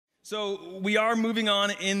So we are moving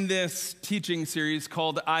on in this teaching series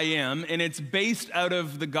called I Am, and it's based out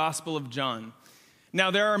of the Gospel of John. Now,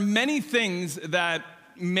 there are many things that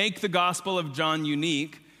make the Gospel of John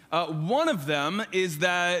unique. One of them is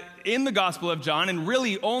that in the Gospel of John, and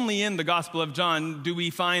really only in the Gospel of John, do we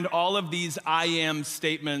find all of these I Am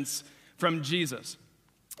statements from Jesus.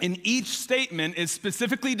 And each statement is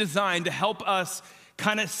specifically designed to help us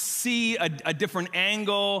kind of see a different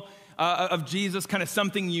angle of Jesus, kind of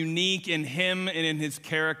something unique in him and in his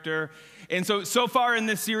character. And so far in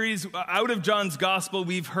this series, out of John's gospel,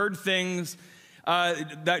 we've heard things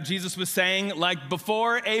that Jesus was saying, like,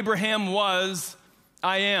 before Abraham was,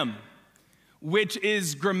 I am, which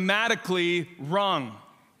is grammatically wrong.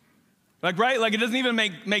 Right? It doesn't even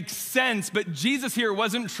make sense, but Jesus here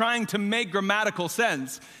wasn't trying to make grammatical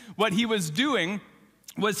sense. What he was doing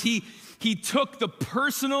was he took the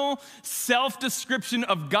personal self-description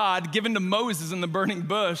of God given to Moses in the burning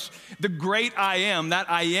bush, the great I am, that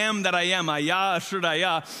I am, Ayah, Asher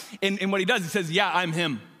Ayah. And what he does, he says, yeah, I'm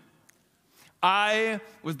him. I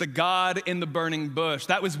was the God in the burning bush.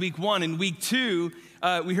 That was week one. In week two,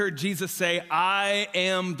 we heard Jesus say, I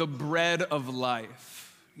am the bread of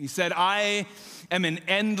life. He said, I am an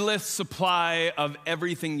endless supply of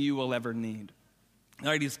everything you will ever need. All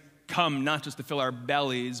right, he's come not just to fill our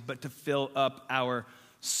bellies, but to fill up our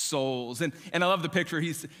souls. And I love the picture.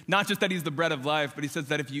 He's not just that he's the bread of life, but he says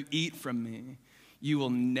that if you eat from me, you will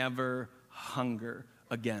never hunger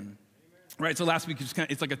again. Right, so last week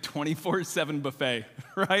it's like a 24/7 buffet,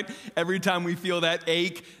 right? Every time we feel that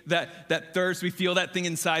ache, that thirst, we feel that thing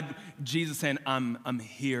inside, Jesus saying, I'm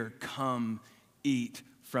here, come eat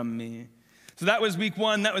from me. So that was week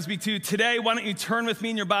one, that was week two. Today, why don't you turn with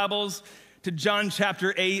me in your Bibles to John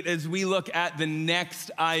chapter 8 as we look at the next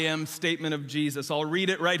I am statement of Jesus. I'll read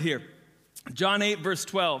it right here. John 8, verse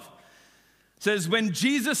 12 says, when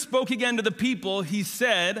Jesus spoke again to the people, he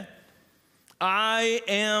said, I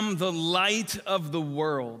am the light of the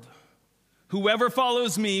world. Whoever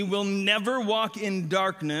follows me will never walk in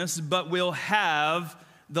darkness, but will have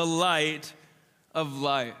the light of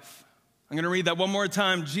life. I'm going to read that one more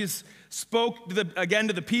time. Jesus spoke again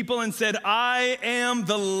to the people and said, I am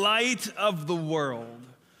the light of the world.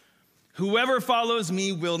 Whoever follows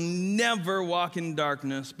me will never walk in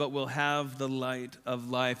darkness, but will have the light of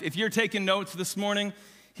life. If you're taking notes this morning,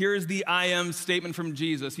 here is the I am statement from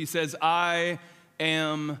Jesus. He says, I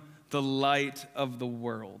am the light of the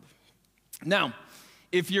world. Now,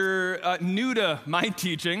 if you're new to my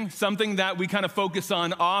teaching, something that we kind of focus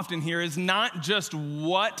on often here is not just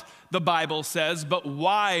what the Bible says, but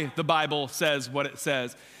why the Bible says what it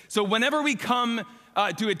says. So whenever we come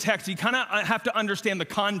to a text, you kind of have to understand the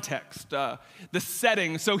context, the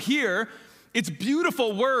setting. So here, it's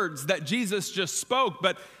beautiful words that Jesus just spoke,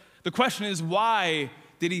 but the question is, why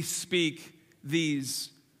did he speak these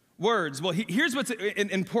words? Well, here's what's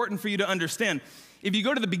important for you to understand. If you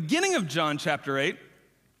go to the beginning of John chapter 8,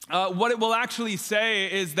 what it will actually say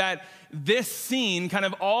is that this scene kind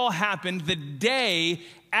of all happened the day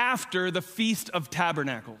after the Feast of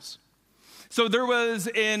Tabernacles. So there was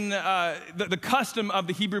in the custom of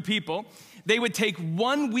the Hebrew people, they would take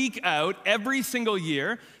 1 week out every single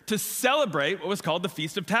year to celebrate what was called the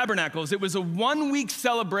Feast of Tabernacles. It was a 1 week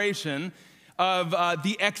celebration of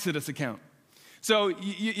the Exodus account. So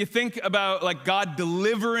you think about like God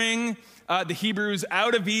delivering the Hebrews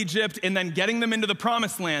out of Egypt and then getting them into the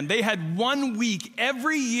promised land. They had 1 week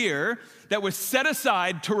every year that was set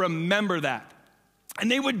aside to remember that. And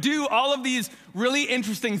they would do all of these really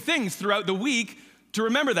interesting things throughout the week to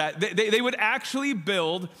remember that. They would actually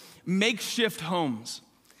build makeshift homes.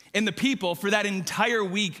 And the people for that entire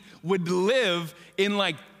week would live in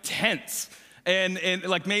like tents and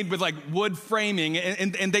like made with like wood framing.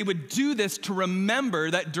 And they would do this to remember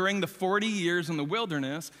that during the 40 years in the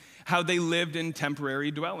wilderness, how they lived in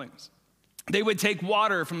temporary dwellings. They would take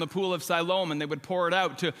water from the pool of Siloam and they would pour it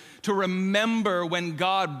out to remember when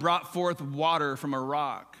God brought forth water from a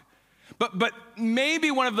rock. But maybe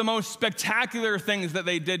one of the most spectacular things that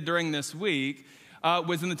they did during this week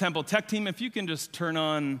was in the temple. Tech team, if you can just turn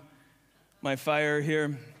on my fire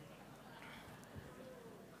here.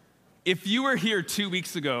 If you were here 2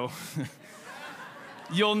 weeks ago,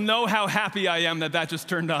 you'll know how happy I am that just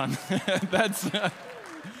turned on. That's...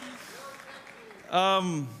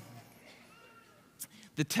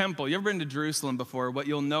 The temple, you ever been to Jerusalem before? What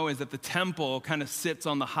you'll know is that the temple kind of sits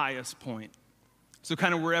on the highest point. So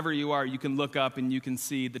kind of wherever you are, you can look up and you can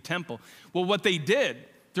see the temple. Well, what they did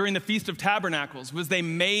during the Feast of Tabernacles was they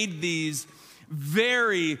made these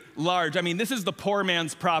very large, I mean, this is the poor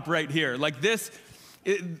man's prop right here. Like this,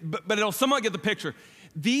 but it'll somewhat get the picture.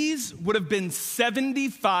 these would have been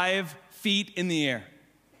 75 feet in the air.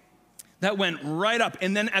 That went right up.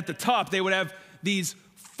 And then at the top, they would have these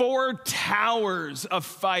 4 towers of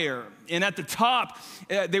fire. And at the top,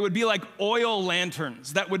 they would be like oil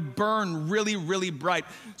lanterns that would burn really, really bright.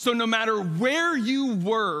 So no matter where you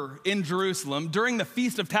were in Jerusalem during the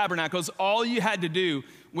Feast of Tabernacles, all you had to do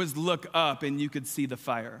was look up and you could see the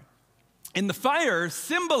fire. And the fire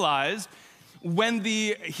symbolized when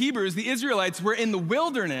the Hebrews, the Israelites, were in the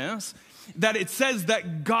wilderness, that it says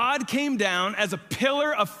that God came down as a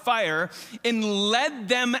pillar of fire and led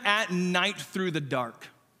them at night through the dark.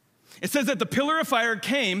 It says that the pillar of fire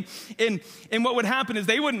came, and what would happen is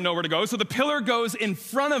they wouldn't know where to go, so the pillar goes in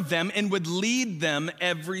front of them and would lead them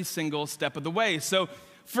every single step of the way. So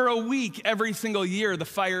for a week, every single year, the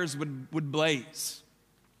fires would blaze,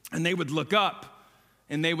 and they would look up,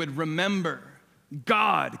 and they would remember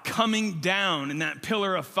God coming down in that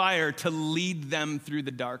pillar of fire to lead them through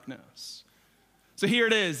the darkness. So here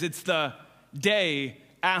it is. It's the day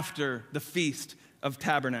after the Feast of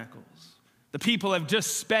Tabernacles. The people have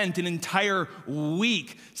just spent an entire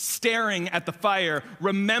week staring at the fire,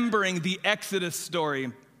 remembering the Exodus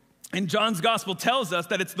story. And John's gospel tells us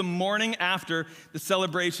that it's the morning after the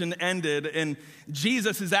celebration ended, and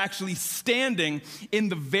Jesus is actually standing in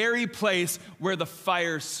the very place where the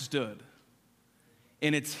fire stood.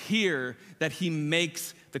 And it's here that he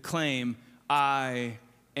makes the claim, I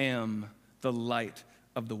am the light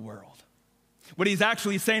of the world. What he's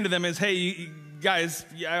actually saying to them is, hey, guys,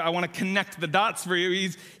 I want to connect the dots for you.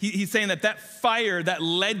 He's saying that fire that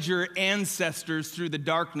led your ancestors through the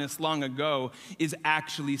darkness long ago is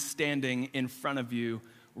actually standing in front of you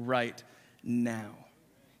right now.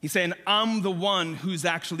 He's saying, I'm the one who's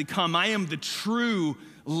actually come. I am the true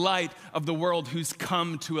light of the world who's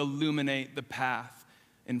come to illuminate the path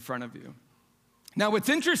in front of you. Now, what's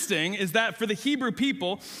interesting is that for the Hebrew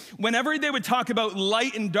people, whenever they would talk about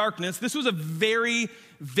light and darkness, this was a very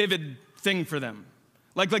vivid thing for them.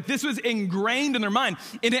 Like this was ingrained in their mind.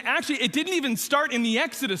 And it didn't even start in the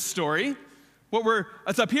Exodus story,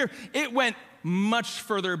 it's up here. It went much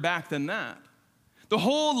further back than that. The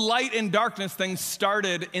whole light and darkness thing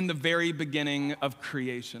started in the very beginning of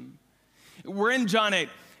creation. We're in John 8.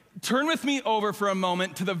 Turn with me over for a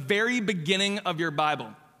moment to the very beginning of your Bible.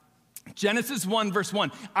 Genesis 1, verse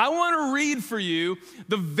 1. I want to read for you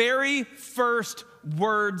the very first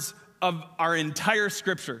words of our entire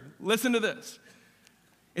scripture. Listen to this.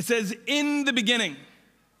 It says, in the beginning,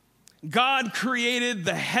 God created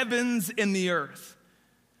the heavens and the earth.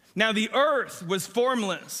 Now the earth was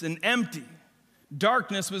formless and empty.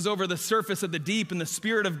 Darkness was over the surface of the deep, and the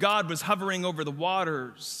Spirit of God was hovering over the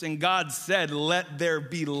waters. And God said, let there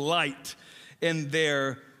be light. And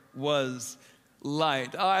there was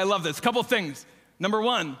light. Oh, I love this. A couple things. Number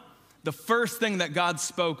one, the first thing that God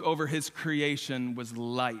spoke over his creation was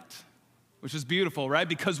light, which is beautiful, right?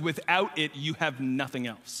 Because without it, you have nothing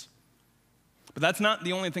else. But that's not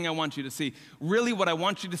the only thing I want you to see. Really, what I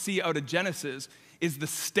want you to see out of Genesis is the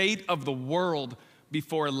state of the world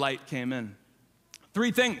before light came in.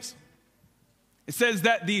 3 things. It says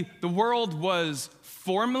that the world was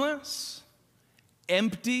formless,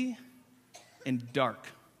 empty, and dark.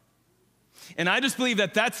 And I just believe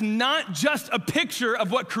that that's not just a picture of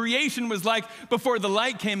what creation was like before the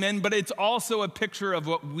light came in, but it's also a picture of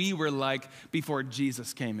what we were like before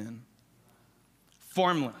Jesus came in.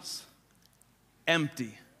 Formless,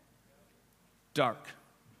 empty, dark.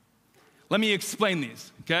 Let me explain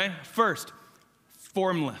these, okay? First,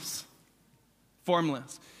 formless.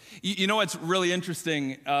 Formless. You know what's really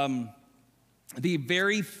interesting? The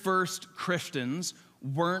very first Christians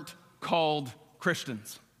weren't called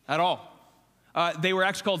Christians at all. They were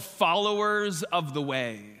actually called followers of the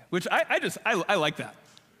way, which I like that,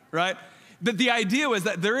 right? But the idea was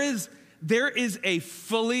that there is a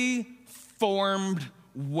fully formed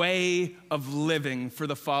way of living for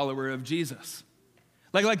the follower of Jesus.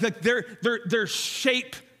 Like there's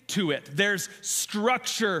shape to it. There's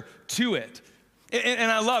structure to it.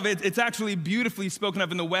 And I love it. It's actually beautifully spoken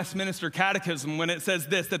of in the Westminster Catechism when it says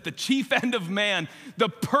this, that the chief end of man, the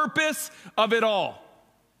purpose of it all,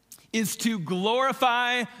 is to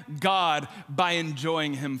glorify God by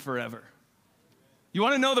enjoying him forever. You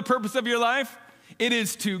want to know the purpose of your life? It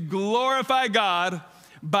is to glorify God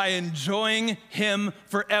by enjoying him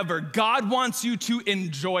forever. God wants you to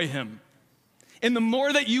enjoy him. And the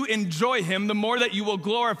more that you enjoy him, the more that you will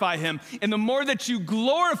glorify him. And the more that you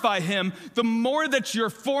glorify him, the more that your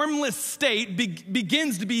formless state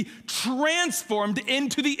begins to be transformed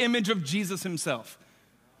into the image of Jesus himself.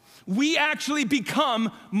 We actually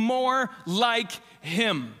become more like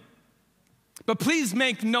him. But please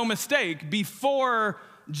make no mistake, before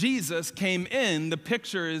Jesus came in, the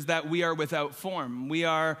picture is that we are without form. We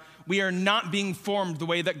are not being formed the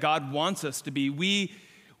way that God wants us to be.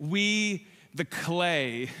 We, the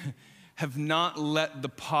clay, have not let the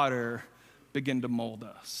potter begin to mold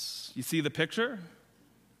us. You see the picture?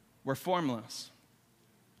 We're formless.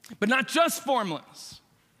 But not just formless.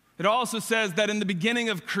 It also says that in the beginning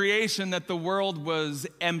of creation that the world was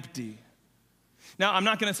empty. Now, I'm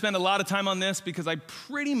not going to spend a lot of time on this because I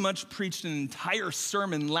pretty much preached an entire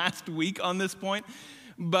sermon last week on this point.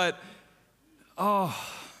 But, at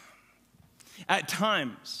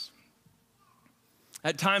times,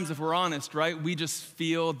 if we're honest, right, we just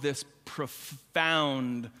feel this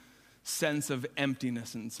profound sense of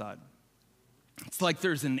emptiness inside. It's like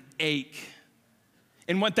there's an ache.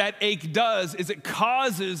 And what that ache does is it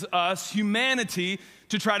causes us, humanity,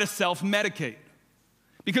 to try to self-medicate.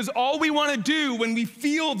 Because all we want to do when we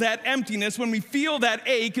feel that emptiness, when we feel that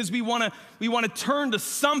ache, is we want to turn to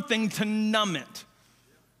something to numb it.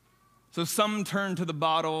 So some turn to the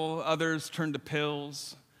bottle, others turn to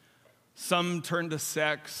pills, some turn to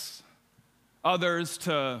sex, others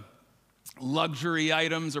to luxury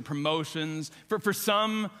items or promotions. For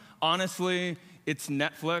some, honestly, it's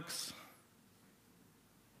Netflix.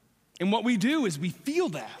 And what we do is we feel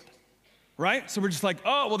that. Right? So we're just like,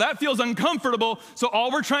 oh, well, that feels uncomfortable. So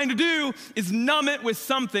all we're trying to do is numb it with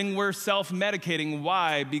something. We're self-medicating.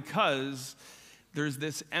 Why? Because there's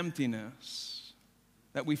this emptiness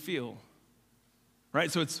that we feel.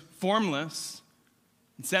 Right? So it's formless.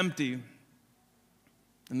 It's empty.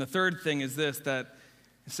 And the third thing is this, that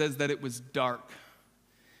it says that it was dark.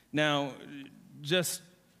 Now, just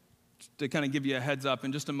to kind of give you a heads up,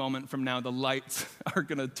 in just a moment from now, the lights are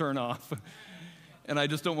going to turn off. And I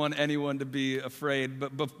just don't want anyone to be afraid.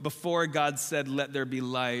 But before God said, let there be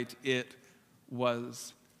light, it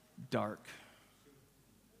was dark.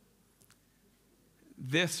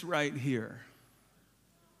 This right here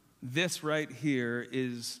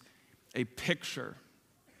is a picture,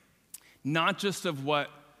 not just of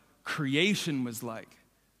what creation was like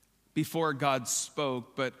before God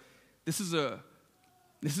spoke, but this is a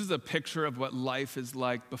picture of what life is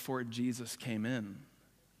like before Jesus came in.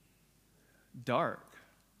 Dark.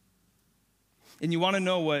 And you want to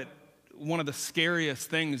know what one of the scariest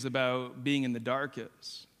things about being in the dark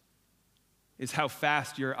is how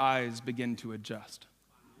fast your eyes begin to adjust.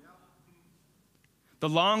 The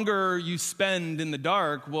longer you spend in the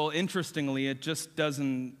dark, well, interestingly, it just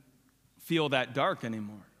doesn't feel that dark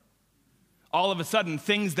anymore. All of a sudden,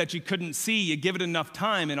 things that you couldn't see, you give it enough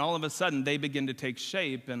time, and all of a sudden, they begin to take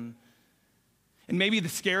shape. And maybe the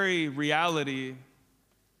scariest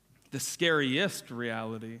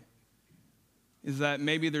reality is that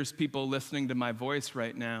maybe there's people listening to my voice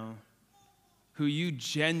right now who you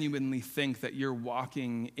genuinely think that you're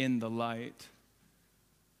walking in the light,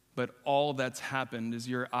 but all that's happened is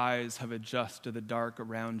your eyes have adjusted to the dark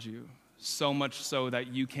around you, so much so that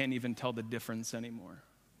you can't even tell the difference anymore.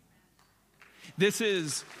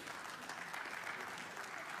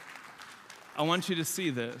 I want you to see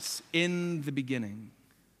this. In the beginning,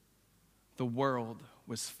 the world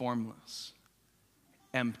was formless,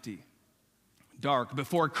 empty, dark.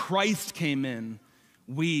 Before Christ came in,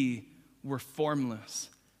 we were formless,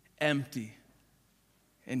 empty,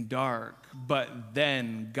 and dark. But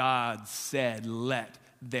then God said, let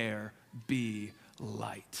there be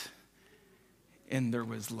light. And there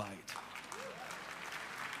was light.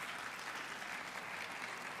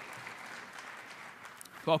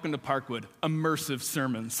 Welcome to Parkwood, immersive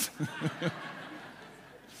sermons.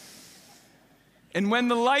 And when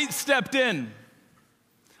the light stepped in,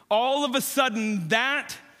 all of a sudden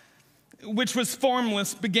that which was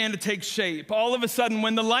formless began to take shape. All of a sudden,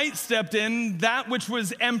 when the light stepped in, that which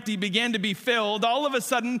was empty began to be filled. All of a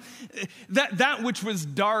sudden, that which was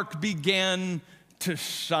dark began to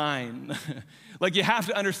shine. Like, you have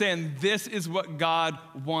to understand, this is what God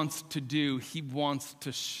wants to do. He wants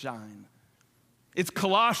to shine. It's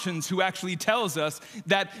Colossians who actually tells us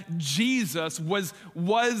that Jesus was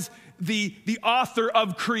the author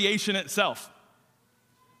of creation itself.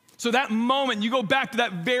 So that moment, you go back to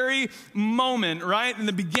that very moment, right? In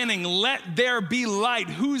the beginning, let there be light.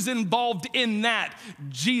 Who's involved in that?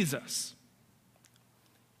 Jesus.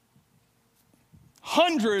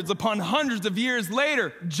 Hundreds upon hundreds of years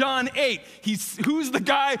later, John 8, who's the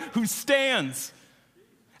guy who stands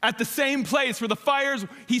at the same place where the fires,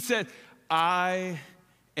 he said, I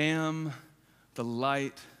am the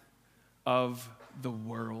light of the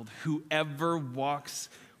world. Whoever walks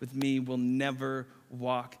with me will never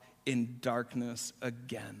walk in darkness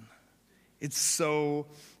again. It's so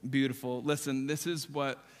beautiful. Listen, this is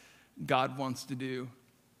what God wants to do.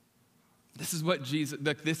 This is what Jesus,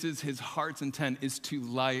 this is his heart's intent, is to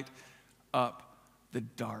light up the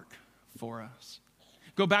dark for us.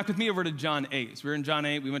 Go back with me over to John 8. So we were in John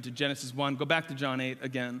 8. We went to Genesis 1. Go back to John 8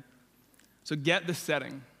 again. So get the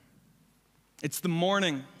setting. It's the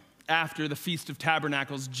morning after the Feast of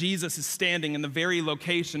Tabernacles. Jesus is standing in the very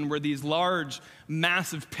location where these large,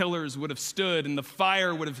 massive pillars would have stood, and the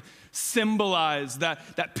fire would have symbolized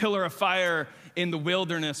that pillar of fire in the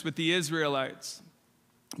wilderness with the Israelites.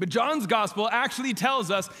 But John's gospel actually tells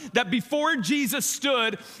us that before Jesus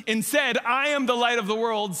stood and said, "I am the light of the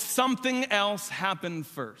world," something else happened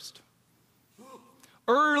first.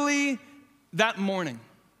 Early that morning,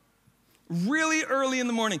 really early in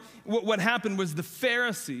the morning, what happened was the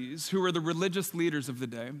Pharisees, who were the religious leaders of the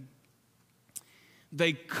day,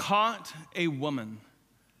 they caught a woman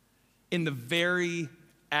in the very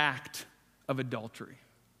act of adultery.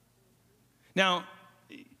 Now,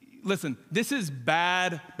 listen, this is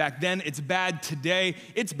bad back then. It's bad today.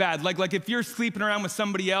 It's bad. Like if you're sleeping around with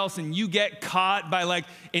somebody else and you get caught by like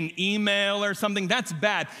an email or something, that's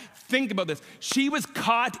bad. Think about this. She was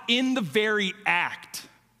caught in the very act.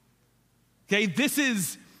 Okay, this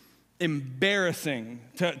is embarrassing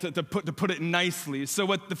to put it nicely. So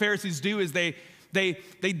what the Pharisees do is they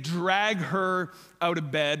drag her out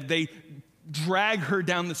of bed. They drag her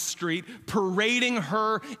down the street, parading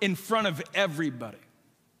her in front of everybody.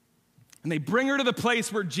 And they bring her to the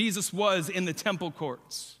place where Jesus was in the temple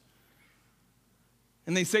courts.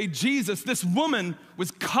 And they say, "Jesus, this woman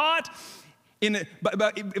was caught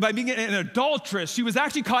by being an adulteress. She was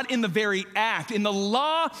actually caught in the very act. And the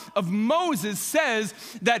law of Moses says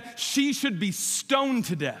that she should be stoned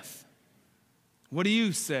to death. What do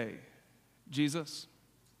you say, Jesus?"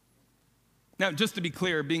 Now, just to be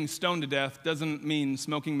clear, being stoned to death doesn't mean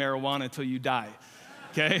smoking marijuana till you die,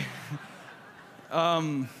 okay?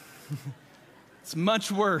 It's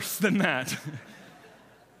much worse than that.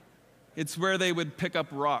 It's where they would pick up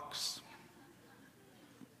rocks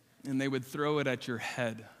and they would throw it at your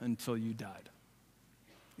head until you died.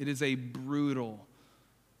 It is a brutal,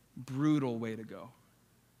 brutal way to go.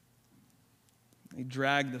 They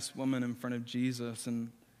dragged this woman in front of Jesus,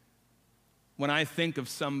 and when I think of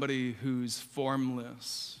somebody who's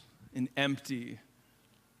formless and empty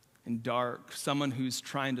and dark, someone who's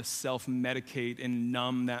trying to self-medicate and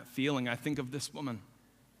numb that feeling, I think of this woman.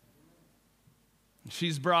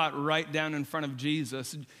 She's brought right down in front of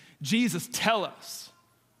Jesus. Jesus, tell us,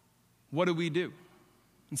 what do we do?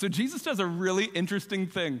 And so Jesus does a really interesting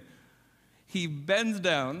thing. He bends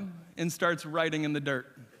down and starts writing in the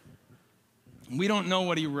dirt. We don't know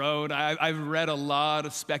what he wrote. I've read a lot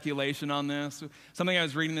of speculation on this. Something I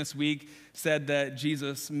was reading this week said that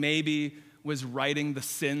Jesus maybe was writing the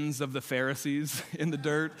sins of the Pharisees in the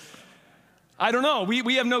dirt. I don't know.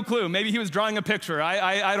 We have no clue. Maybe he was drawing a picture.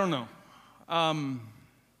 I don't know.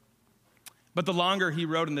 But the longer he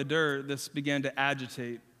wrote in the dirt, this began to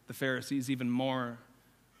agitate the Pharisees even more.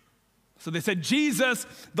 So they said, "Jesus,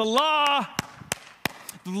 the law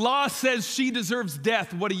says she deserves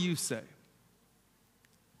death. What do you say?"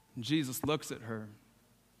 And Jesus looks at her.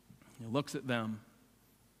 He looks at them,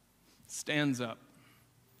 stands up,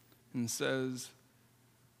 and says,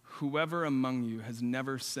 "Whoever among you has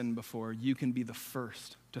never sinned before, you can be the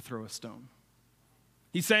first to throw a stone."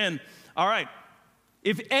 He's saying, all right,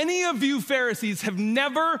 if any of you Pharisees have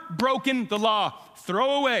never broken the law,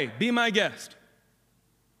 throw away, be my guest.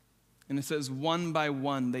 And it says, one by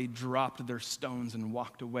one, they dropped their stones and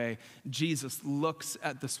walked away. Jesus looks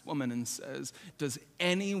at this woman and says, "Does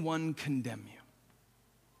anyone condemn you?"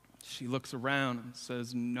 She looks around and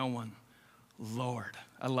says, "No one, Lord."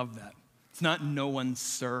 I love that. It's not "no one,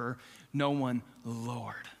 sir," no one,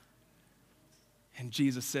 Lord. And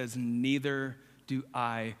Jesus says, "Neither do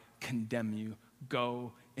I condemn you.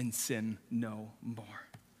 Go and sin no more."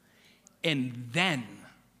 And then,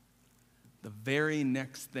 the very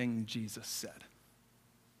next thing Jesus said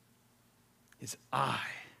is, "I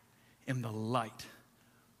am the light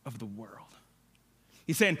of the world."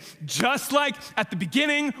 He's saying, just like at the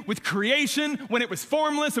beginning with creation, when it was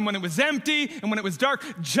formless and when it was empty and when it was dark,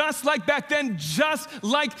 just like back then, just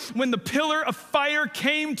like when the pillar of fire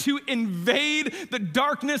came to invade the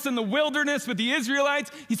darkness and the wilderness with the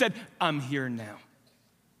Israelites, he said, "I'm here now.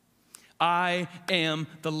 I am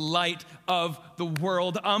the light of the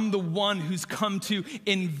world. I'm the one who's come to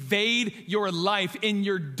invade your life in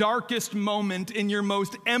your darkest moment, in your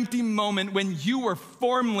most empty moment, when you were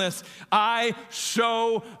formless. I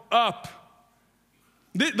show up."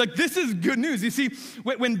 This is good news. You see,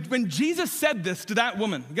 when Jesus said this to that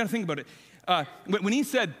woman, you got to think about it. When he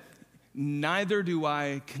said, "Neither do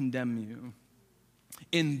I condemn you,"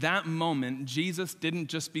 In that moment, Jesus didn't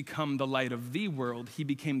just become the light of the world, he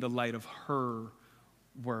became the light of her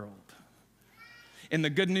world. And the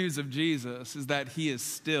good news of Jesus is that he is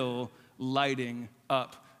still lighting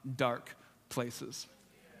up dark places.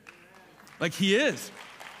 Like he is.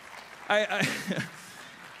 I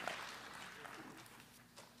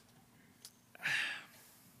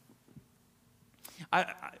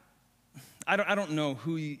don't know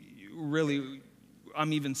who really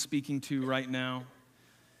I'm even speaking to right now.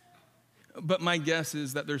 But my guess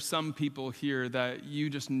is that there's some people here that you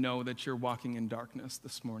just know that you're walking in darkness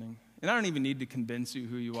this morning. And I don't even need to convince you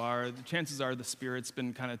who you are. The chances are the Spirit's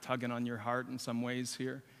been kind of tugging on your heart in some ways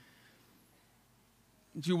here.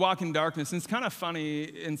 You walk in darkness, and it's kind of funny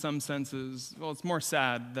in some senses. Well, it's more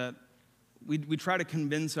sad that we try to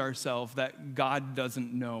convince ourselves that God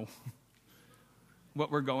doesn't know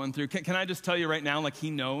what we're going through. Can I just tell you right now, like he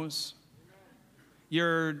knows?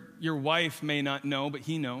 Your wife may not know, but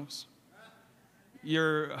he knows.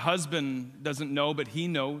 Your husband doesn't know, but he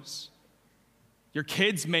knows. Your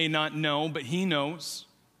kids may not know, but he knows.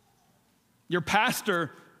 Your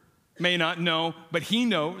pastor may not know, but he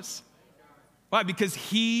knows. Why? Because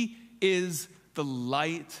he is the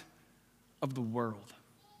light of the world.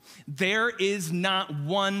 There is not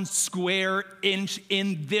 1 square inch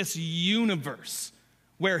in this universe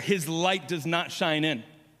where his light does not shine in.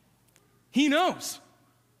 He knows.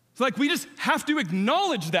 It's like we just have to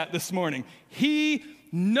acknowledge that this morning. He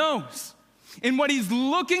knows. And what he's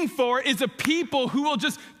looking for is a people who will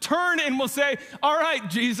just turn and will say, all right,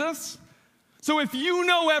 Jesus, so if you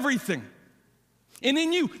know everything, and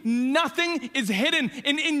in you nothing is hidden,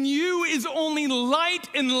 and in you is only light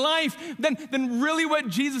and life, then really what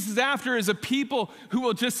Jesus is after is a people who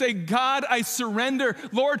will just say, God, I surrender.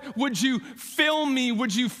 Lord, would you fill me?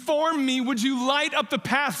 Would you form me? Would you light up the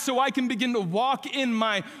path so I can begin to walk in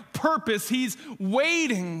my purpose? He's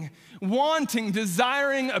waiting, wanting,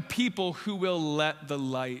 desiring a people who will let the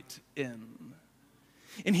light in.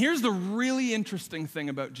 And here's the really interesting thing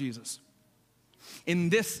about Jesus in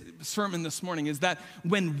this sermon this morning is that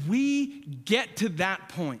when we get to that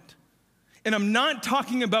point, and I'm not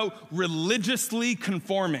talking about religiously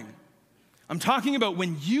conforming, I'm talking about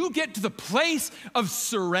when you get to the place of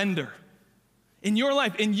surrender in your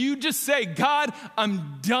life and you just say, God,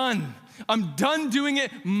 I'm done. I'm done doing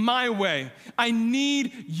it my way. I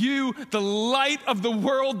need you, the light of the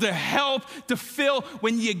world, to help, to fill.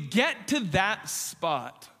 When you get to that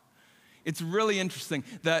spot, it's really interesting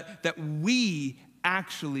that we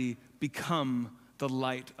actually become the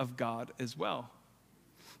light of God as well.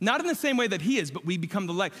 Not in the same way that he is, but we become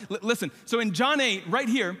the light. Listen, so in John 8, right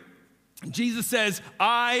here, Jesus says,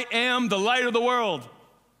 I am the light of the world.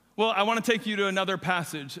 Well, I want to take you to another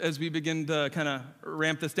passage as we begin to kind of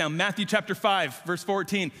ramp this down. Matthew chapter 5, verse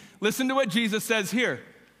 14. Listen to what Jesus says here.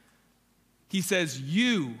 He says,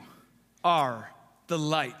 you are the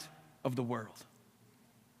light of the world.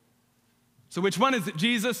 So which one is it,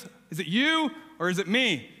 Jesus? Is it you or is it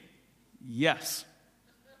me? Yes.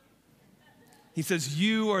 He says,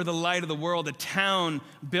 you are the light of the world. A town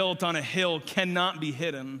built on a hill cannot be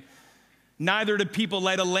hidden. Neither do people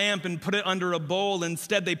light a lamp and put it under a bowl.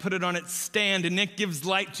 Instead, they put it on its stand, and it gives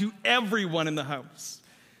light to everyone in the house.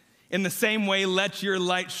 In the same way, let your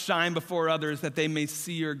light shine before others, that they may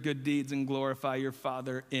see your good deeds and glorify your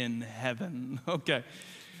Father in heaven. Okay,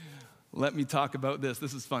 let me talk about this.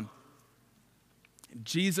 This is fun.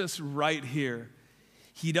 Jesus right here,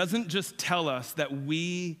 he doesn't just tell us that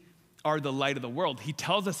we are the light of the world. He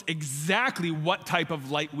tells us exactly what type of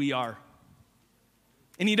light we are.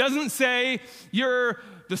 And he doesn't say, you're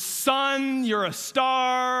the sun, you're a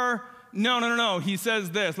star. No. He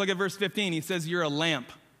says this. Look at verse 15. He says, you're a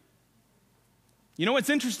lamp. You know what's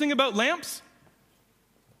interesting about lamps?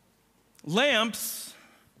 Lamps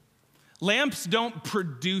don't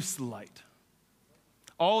produce light.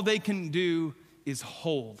 All they can do is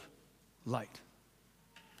hold light.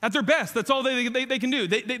 At their best, that's all they can do.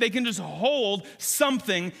 They can just hold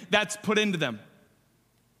something that's put into them.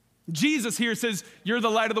 Jesus here says, you're the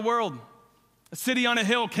light of the world. A city on a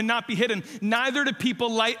hill cannot be hidden. Neither do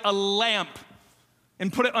people light a lamp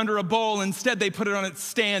and put it under a bowl. Instead, they put it on its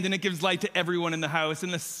stand, and it gives light to everyone in the house.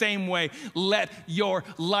 In the same way, let your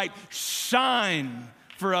light shine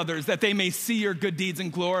for others, that they may see your good deeds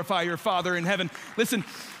and glorify your Father in heaven. Listen,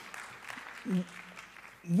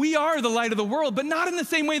 we are the light of the world, but not in the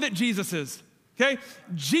same way that Jesus is, okay?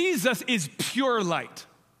 Jesus is pure light.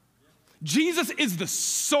 Jesus is the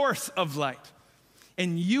source of light.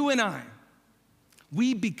 And you and I,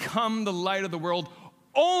 we become the light of the world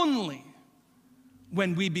only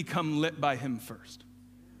when we become lit by him first.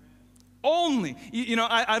 Only.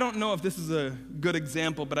 I don't know if this is a good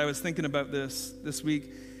example, but I was thinking about this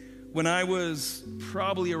week. When I was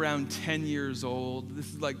probably around 10 years old,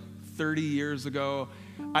 this is like 30 years ago.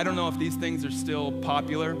 I don't know if these things are still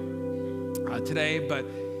popular today,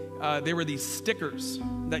 but they were these stickers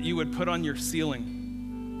that you would put on your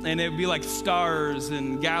ceiling. And it would be like stars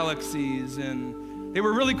and galaxies, and they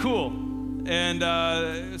were really cool.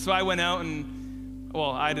 And so I went out and,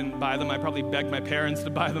 well, I didn't buy them. I probably begged my parents to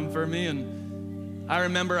buy them for me. And I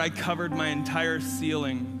remember I covered my entire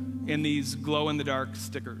ceiling in these glow-in-the-dark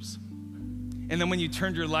stickers. And then when you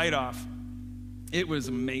turned your light off, it was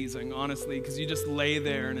amazing, honestly, because you just lay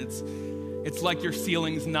there and it's like your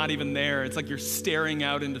ceiling's not even there. It's like you're staring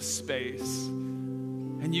out into space.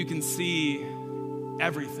 And you can see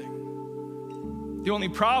everything. The only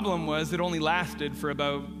problem was it only lasted for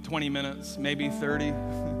about 20 minutes, maybe 30.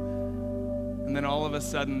 And then all of a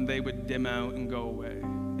sudden, they would dim out and go away,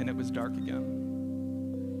 and it was dark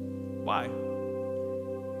again. Why?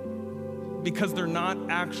 Because they're not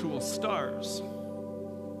actual stars.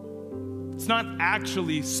 It's not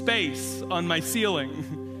actually space on my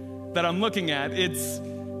ceiling that I'm looking at.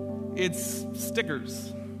 It's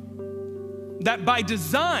stickers that by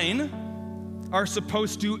design are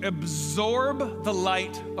supposed to absorb the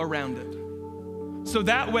light around it. So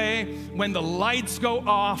that way, when the lights go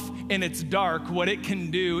off and it's dark, what it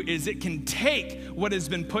can do is it can take what has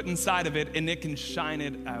been put inside of it and it can shine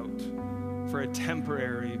it out for a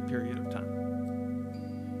temporary period of time.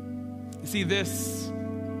 You see, this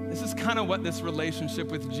is kind of what this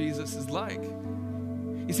relationship with Jesus is like.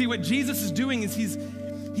 You see, what Jesus is doing is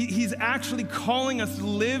he's actually calling us to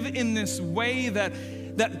live in this way that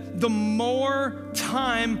the more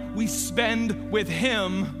time we spend with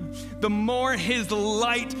him, the more his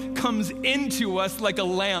light comes into us like a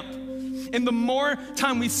lamp. And the more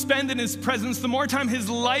time we spend in his presence, the more time his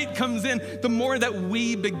light comes in, the more that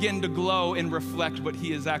we begin to glow and reflect what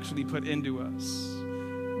he has actually put into us.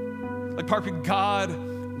 Like Parkwood, God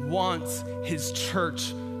wants his church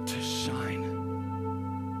to shine.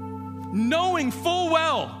 Knowing full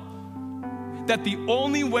well that the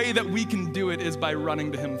only way that we can do it is by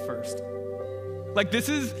running to him first. Like this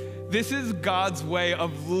is God's way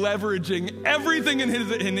of leveraging everything in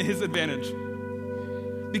his advantage.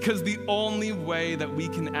 Because the only way that we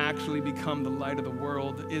can actually become the light of the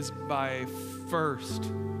world is by first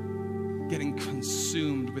getting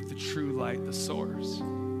consumed with the true light, the source.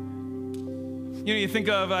 You think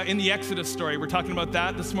of in the Exodus story, we're talking about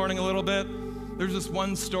that this morning a little bit. There's this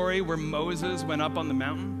one story where Moses went up on the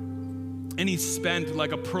mountain and he spent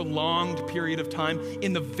like a prolonged period of time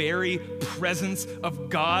in the very presence of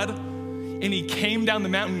God. And he came down the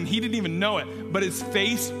mountain and he didn't even know it, but his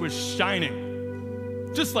face was shining.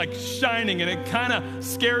 Just like shining, and it kind of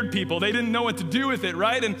scared people. They didn't know what to do with it,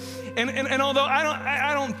 right? And although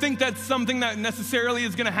I don't think that's something that necessarily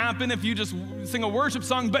is going to happen if you just sing a worship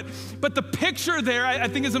song, but the picture there I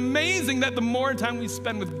think is amazing, that the more time we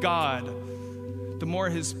spend with God, the more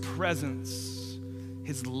his presence,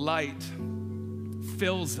 his light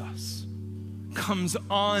fills us, comes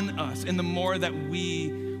on us, and the more that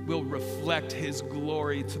we will reflect his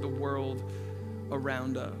glory to the world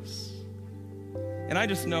around us. And I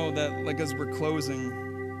just know that, like, as we're closing,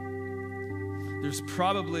 there's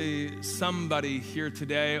probably somebody here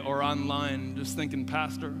today or online just thinking,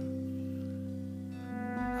 Pastor,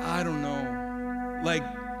 I don't know. Like,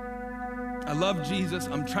 I love Jesus.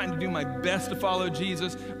 I'm trying to do my best to follow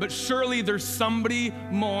Jesus, but surely there's somebody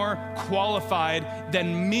more qualified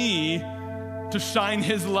than me to shine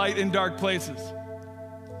his light in dark places.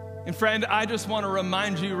 And friend, I just want to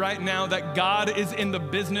remind you right now that God is in the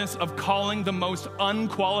business of calling the most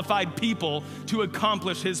unqualified people to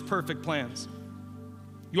accomplish his perfect plans.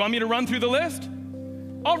 You want me to run through the list?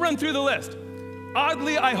 I'll run through the list.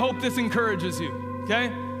 Oddly, I hope this encourages you, okay?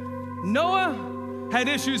 Noah had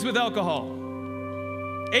issues with alcohol.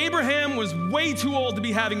 Abraham was way too old to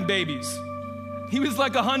be having babies. He was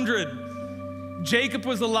like 100. Jacob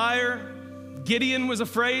was a liar. Gideon was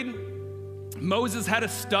afraid. Moses had a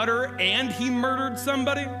stutter and he murdered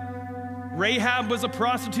somebody. Rahab was a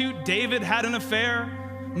prostitute. David had an affair.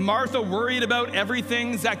 Martha worried about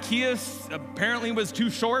everything. Zacchaeus apparently was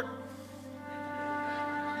too short.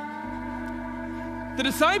 The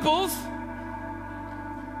disciples,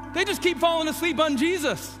 they just keep falling asleep on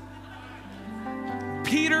Jesus.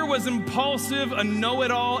 Peter was impulsive, a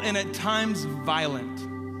know-it-all, and at times violent.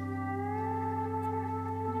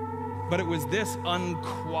 But it was this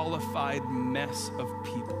unqualified mess of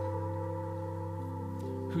people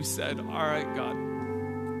who said, all right, God,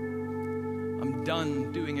 I'm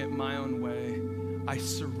done doing it my own way. I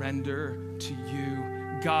surrender to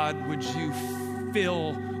you. God, would you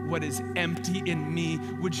fill what is empty in me?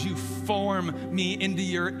 Would you form me into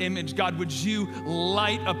your image? God, would you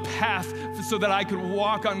light a path so that I could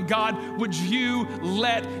walk on? God, would you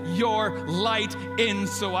let your light in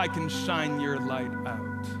so I can shine your light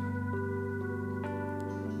out?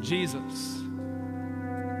 Jesus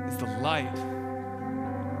is the light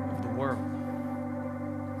of the world.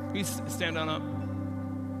 We stand on up.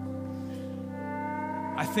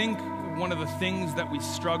 I think one of the things that we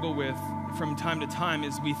struggle with from time to time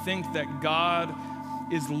is we think that God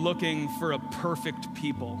is looking for a perfect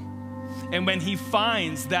people. And when he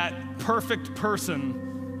finds that perfect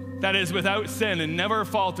person that is without sin and never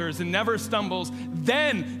falters and never stumbles,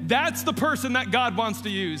 then that's the person that God wants to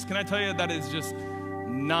use. Can I tell you, that is just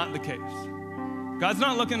not the case. God's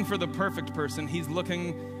not looking for the perfect person. He's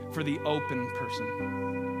looking for the open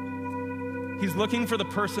person. He's looking for the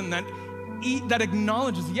person that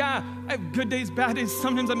acknowledges, yeah, I have good days, bad days,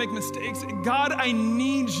 sometimes I make mistakes. God, I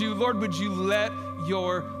need you. Lord, would you let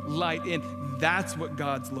your light in? That's what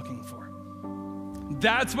God's looking for.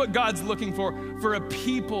 That's what God's looking for a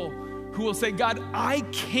people who will say, God, I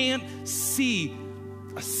can't see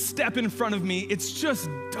a step in front of me. It's just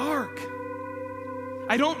dark.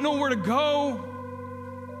 I don't know where to go.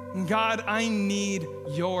 God, I need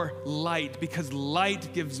your light, because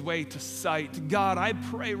light gives way to sight. God, I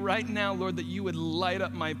pray right now, Lord, that you would light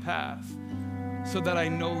up my path so that I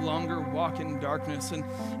no longer walk in darkness. And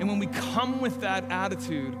when we come with that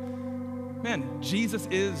attitude, man, Jesus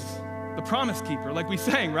is the promise keeper, like we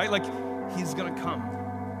sang, right? Like, he's gonna come.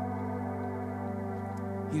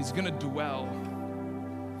 He's gonna dwell.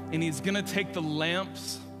 And he's gonna take the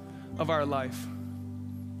lamps of our life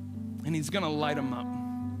and he's gonna light them up.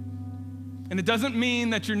 And it doesn't mean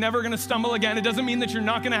that you're never gonna stumble again. It doesn't mean that you're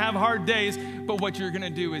not gonna have hard days, but what you're gonna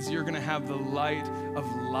do is you're gonna have the light of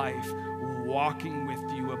life walking with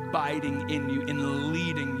you, abiding in you, and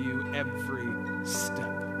leading you every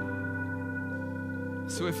step.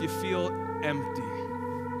 So if you feel empty,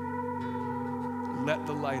 let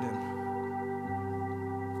the light in.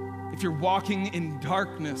 If you're walking in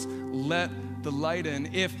darkness, let the light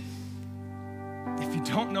in. If you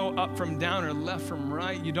don't know up from down or left from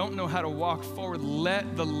right, you don't know how to walk forward,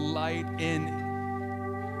 let the light in.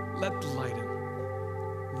 Let the light in.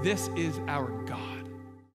 This is our God.